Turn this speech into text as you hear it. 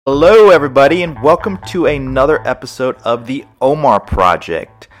Hello, everybody, and welcome to another episode of the Omar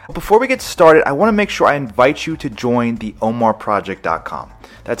Project. Before we get started, I want to make sure I invite you to join the omarproject.com.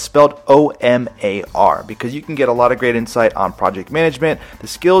 That's spelled O-M-A-R, because you can get a lot of great insight on project management, the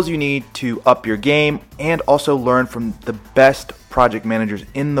skills you need to up your game, and also learn from the best project managers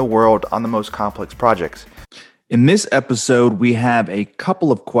in the world on the most complex projects. In this episode, we have a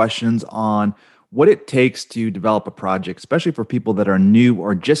couple of questions on what it takes to develop a project, especially for people that are new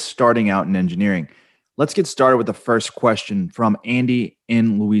or just starting out in engineering. Let's get started with the first question from Andy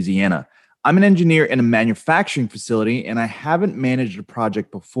in Louisiana. I'm an engineer in a manufacturing facility and I haven't managed a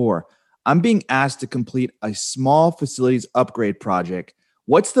project before. I'm being asked to complete a small facilities upgrade project.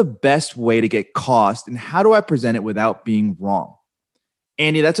 What's the best way to get cost and how do I present it without being wrong?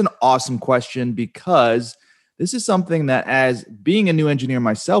 Andy, that's an awesome question because this is something that, as being a new engineer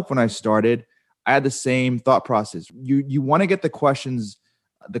myself when I started, I had the same thought process. You want to get the questions,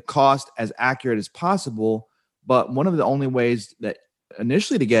 the cost as accurate as possible, but one of the only ways that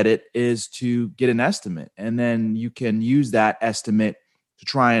initially to get it is to get an estimate. And then you can use that estimate to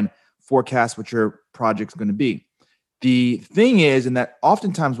try and forecast what your project's going to be. The thing is, and that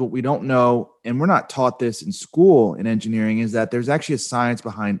oftentimes what we don't know, and we're not taught this in school in engineering, is that there's actually a science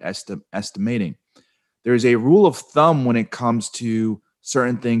behind estimating. There's a rule of thumb when it comes to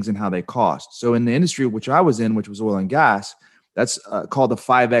certain things and how they cost. So in the industry which I was in, which was oil and gas, that's called the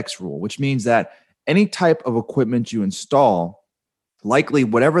 5X rule, which means that any type of equipment you install, likely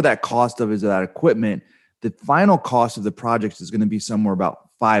whatever that cost of is of that equipment, the final cost of the project is going to be somewhere about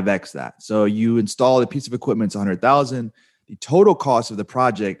 5X that. So you install a piece of equipment, it's 100,000. The total cost of the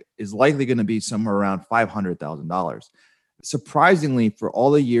project is likely going to be somewhere around $500,000. Surprisingly, for all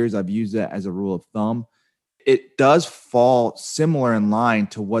the years I've used that as a rule of thumb, it does fall similar in line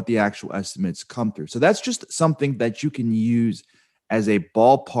to what the actual estimates come through. So that's just something that you can use as a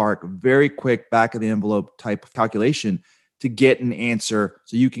ballpark, very quick back of the envelope type of calculation to get an answer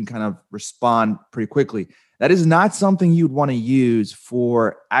so you can kind of respond pretty quickly. That is not something you'd want to use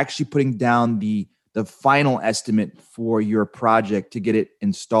for actually putting down the final estimate for your project to get it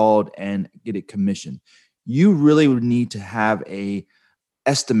installed and get it commissioned. You really would need to have a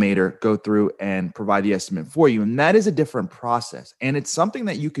estimator go through and provide the estimate for you. And that is a different process. And it's something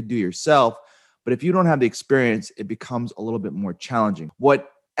that you could do yourself. But if you don't have the experience, it becomes a little bit more challenging. What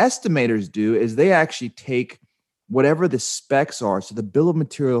estimators do is they actually take whatever the specs are. So the bill of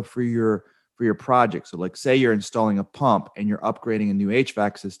material for your project. So like say you're installing a pump and you're upgrading a new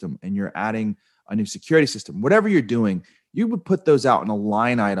HVAC system and you're adding a new security system, whatever you're doing, you would put those out in a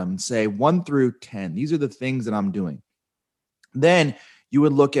line item and say 1 through 10. These are the things that I'm doing. Then you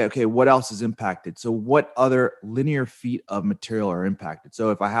would look at, okay, what else is impacted? So what other linear feet of material are impacted?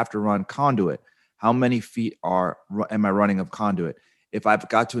 So if I have to run conduit, how many feet am I running of conduit? If I've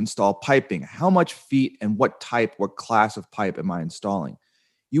got to install piping, how much feet and what type, what class of pipe am I installing?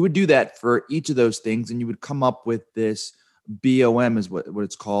 You would do that for each of those things, and you would come up with this BOM is what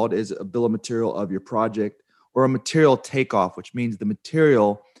it's called, is a bill of material of your project, or a material takeoff, which means the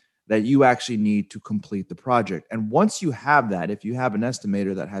material that you actually need to complete the project. And once you have that, if you have an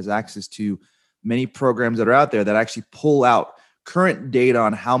estimator that has access to many programs that are out there that actually pull out current data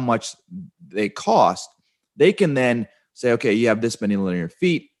on how much they cost, they can then say, okay, you have this many linear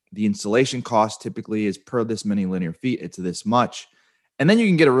feet. The installation cost typically is per this many linear feet. It's this much. And then you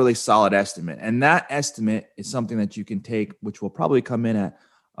can get a really solid estimate. And that estimate is something that you can take, which will probably come in at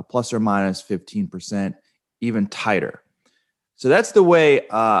a plus or minus 15%, even tighter. So that's the way,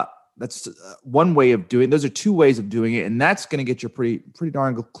 that's one way of doing it. Those are two ways of doing it. And that's going to get you a pretty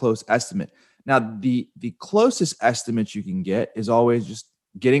darn close estimate. Now, the closest estimates you can get is always just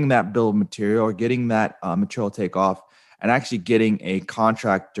getting that bill of material or getting that material takeoff and actually getting a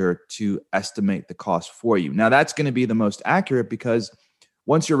contractor to estimate the cost for you. Now, that's going to be the most accurate because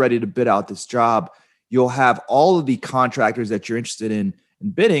once you're ready to bid out this job, you'll have all of the contractors that you're interested in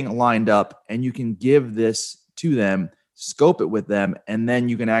bidding lined up, and you can give this to them, scope it with them, and then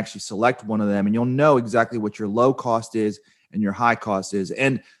you can actually select one of them, and you'll know exactly what your low cost is and your high cost is.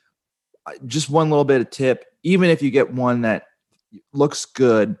 And just one little bit of tip, even if you get one that looks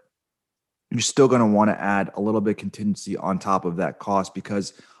good, you're still going to want to add a little bit of contingency on top of that cost,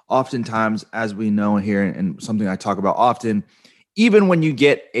 because oftentimes, as we know here, and something I talk about often, even when you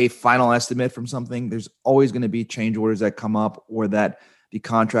get a final estimate from something, there's always going to be change orders that come up or that the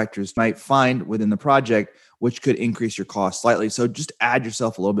contractors might find within the project, which could increase your cost slightly. So just add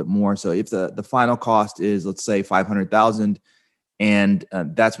yourself a little bit more. So if the final cost is, let's say, $500,000, and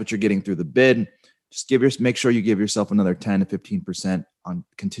that's what you're getting through the bid, just make sure you give yourself another 10 to 15% on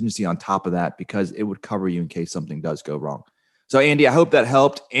contingency on top of that, because it would cover you in case something does go wrong. So Andy, I hope that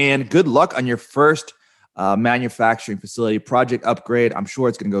helped, and good luck on your first manufacturing facility project upgrade. I'm sure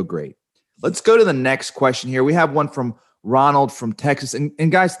it's going to go great. Let's go to the next question here. We have one from Ronald from Texas.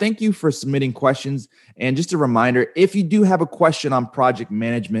 And guys, thank you for submitting questions. And just a reminder, if you do have a question on project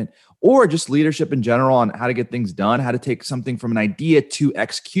management or just leadership in general on how to get things done, how to take something from an idea to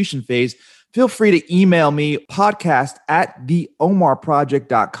execution phase, feel free to email me,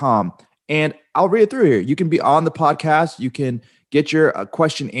 podcast@theomarproject.com. And I'll read it through here. You can be on the podcast. You can get your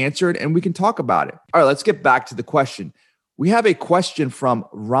question answered and we can talk about it. All right, let's get back to the question. We have a question from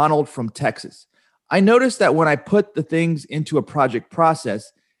Ronald from Texas. I noticed that when I put the things into a project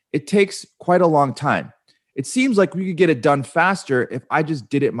process, it takes quite a long time. It seems like we could get it done faster if I just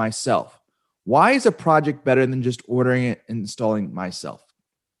did it myself. Why is a project better than just ordering it and installing myself?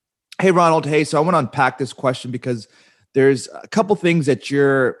 Hey, Ronald. Hey, so I want to unpack this question because there's a couple things that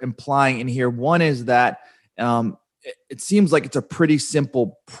you're implying in here. One is that it seems like it's a pretty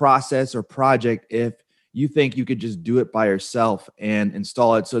simple process or project if you think you could just do it by yourself and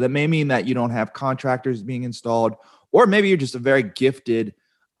install it. So that may mean that you don't have contractors being installed, or maybe you're just a very gifted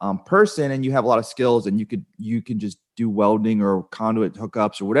person and you have a lot of skills and you can just do welding or conduit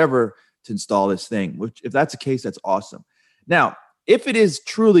hookups or whatever to install this thing, which if that's the case, that's awesome. Now, if it is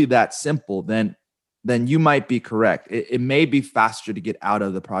truly that simple, then you might be correct. It may be faster to get out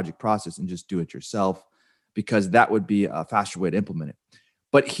of the project process and just do it yourself, because that would be a faster way to implement it.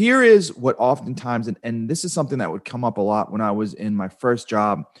 But here is what oftentimes, and this is something that would come up a lot when I was in my first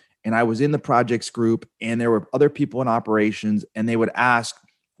job and I was in the projects group and there were other people in operations and they would ask,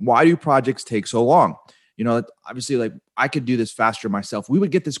 why do projects take so long? You know, obviously, like, I could do this faster myself. We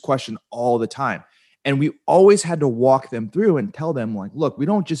would get this question all the time. And we always had to walk them through and tell them, like, look, we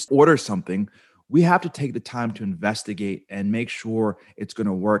don't just order something. We have to take the time to investigate and make sure it's going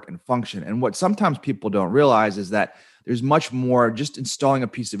to work and function. And what sometimes people don't realize is that there's much more. Just installing a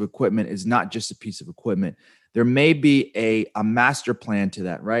piece of equipment is not just a piece of equipment. There may be a master plan to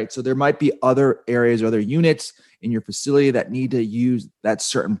that, right? So there might be other areas or other units in your facility that need to use that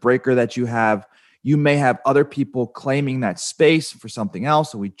certain breaker that you have. You may have other people claiming that space for something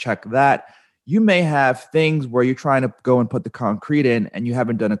else, so we check that. You may have things where you're trying to go and put the concrete in and you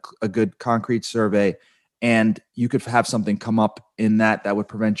haven't done a good concrete survey, and you could have something come up in that would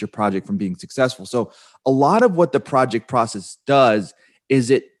prevent your project from being successful. So a lot of what the project process does is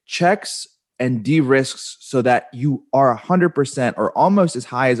it checks and de-risks so that you are 100% or almost as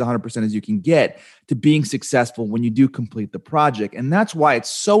high as 100% as you can get to being successful when you do complete the project. And that's why it's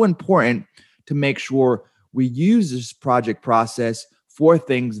so important to make sure we use this project process for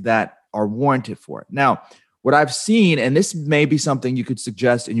things that are warranted for it. Now, what I've seen, and this may be something you could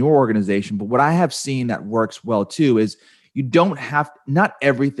suggest in your organization, but what I have seen that works well too is you don't have, not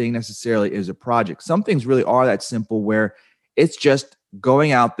everything necessarily is a project. Some things really are that simple where it's just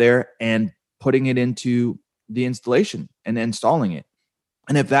going out there and putting it into the installation and installing it.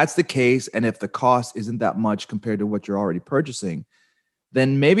 And if that's the case, and if the cost isn't that much compared to what you're already purchasing,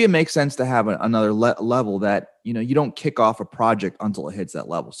 then maybe it makes sense to have another level that, you know, you don't kick off a project until it hits that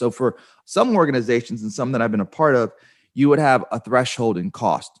level. So for some organizations and some that I've been a part of, you would have a threshold in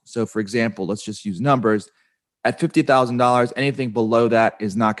cost. So for example, let's just use numbers. At $50,000, anything below that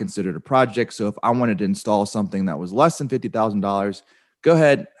is not considered a project. So if I wanted to install something that was less than $50,000, go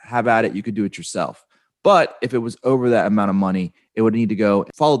ahead, have at it. You could do it yourself. But if it was over that amount of money, it would need to go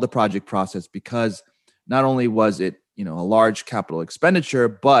follow the project process, because not only was it, you know, a large capital expenditure,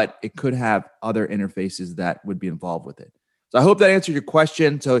 but it could have other interfaces that would be involved with it. So I hope that answered your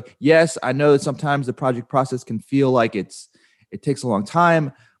question. So yes, I know that sometimes the project process can feel like it takes a long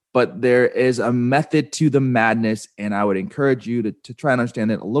time, but there is a method to the madness. And I would encourage you to try and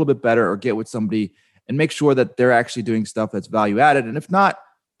understand it a little bit better, or get with somebody and make sure that they're actually doing stuff that's value added. And if not,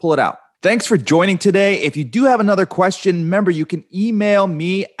 pull it out. Thanks for joining today. If you do have another question, remember, you can email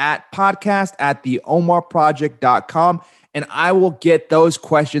me at podcast@theomarproject.com, and I will get those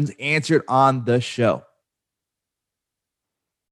questions answered on the show.